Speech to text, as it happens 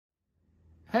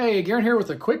Hey, Garen here with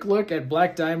a quick look at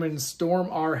Black Diamond's Storm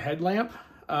R headlamp.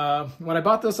 When I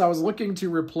bought this, I was looking to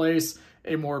replace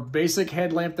a more basic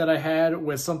headlamp that I had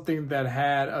with something that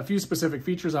had a few specific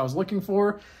features I was looking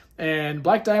for. And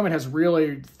Black Diamond has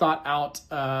really thought out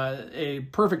a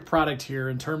perfect product here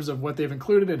in terms of what they've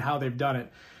included and how they've done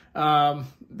it.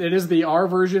 It is the R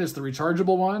version, it's the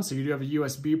rechargeable one, so you do have a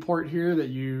USB port here that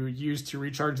you use to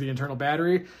recharge the internal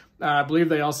battery. I believe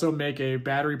they also make a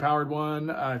battery powered one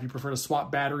if you prefer to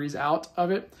swap batteries out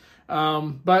of it.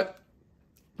 But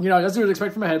you know, it does what you'd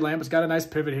expect from a headlamp. It's got a nice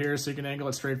pivot here so you can angle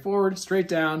it straight forward, straight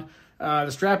down.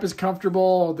 The strap is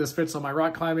comfortable. This fits on my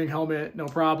rock climbing helmet, no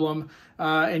problem.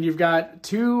 And you've got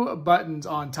two buttons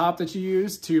on top that you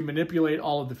use to manipulate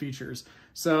all of the features.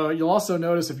 So you'll also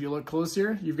notice if you look close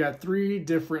here, you've got three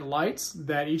different lights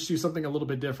that each do something a little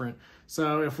bit different.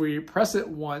 So if we press it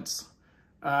once,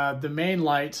 the main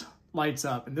light lights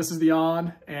up, and this is the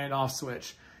on and off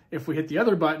switch. If we hit the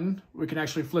other button, we can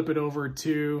actually flip it over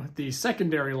to the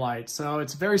secondary light. So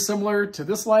it's very similar to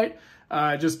this light,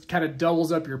 just kind of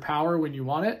doubles up your power when you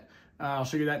want it. I'll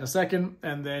show you that in a second.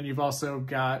 And then you've also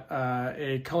got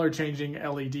a color changing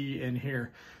LED in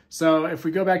here. So if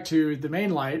we go back to the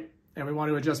main light and we want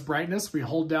to adjust brightness, we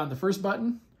hold down the first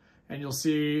button and you'll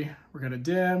see we're going to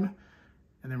dim,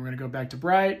 and then we're going to go back to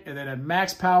bright, and then at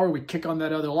max power, we kick on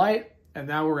that other light, and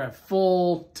now we're at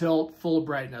full tilt, full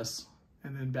brightness,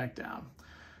 and then back down.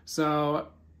 So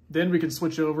then we can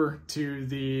switch over to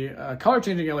the color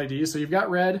changing LED. So you've got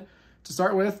red to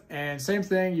start with, and same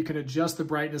thing, you can adjust the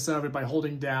brightness of it by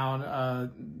holding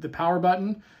down the power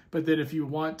button. But then if you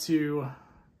want to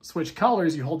switch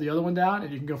colors, you hold the other one down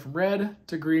and you can go from red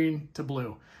to green to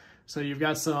blue. So you've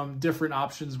got some different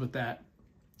options with that.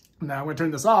 Now I'm going to turn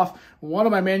this off. One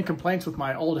of my main complaints with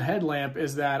my old headlamp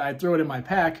is that I'd throw it in my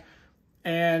pack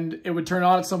and it would turn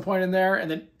on at some point in there,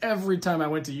 and then every time I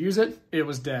went to use it, it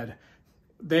was dead.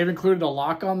 They've included a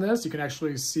lock on this. You can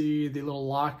actually see the little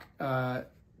lock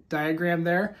diagram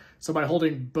there. So by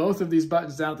holding both of these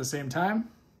buttons down at the same time,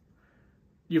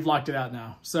 you've locked it out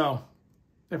now. So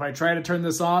if I try to turn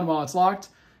this on while it's locked,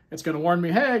 it's going to warn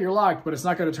me, hey, you're locked, but it's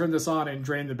not going to turn this on and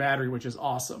drain the battery, which is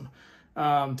awesome.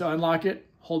 To unlock it,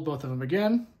 hold both of them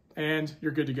again, and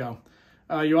you're good to go.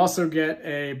 You also get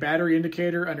a battery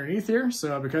indicator underneath here.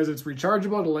 So because it's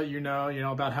rechargeable, to let you know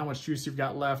about how much juice you've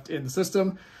got left in the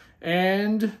system.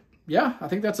 And yeah, I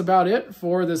think that's about it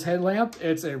for this headlamp.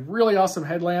 It's a really awesome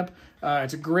headlamp.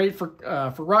 It's great for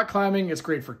rock climbing. It's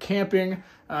great for camping.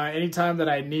 Anytime that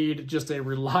I need just a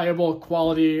reliable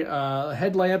quality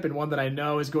headlamp, and one that I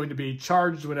know is going to be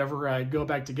charged whenever I go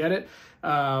back to get it,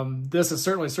 this has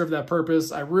certainly served that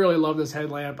purpose. I really love this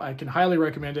headlamp. I can highly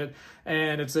recommend it.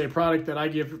 And it's a product that I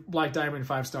give Black Diamond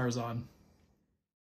 5 stars on.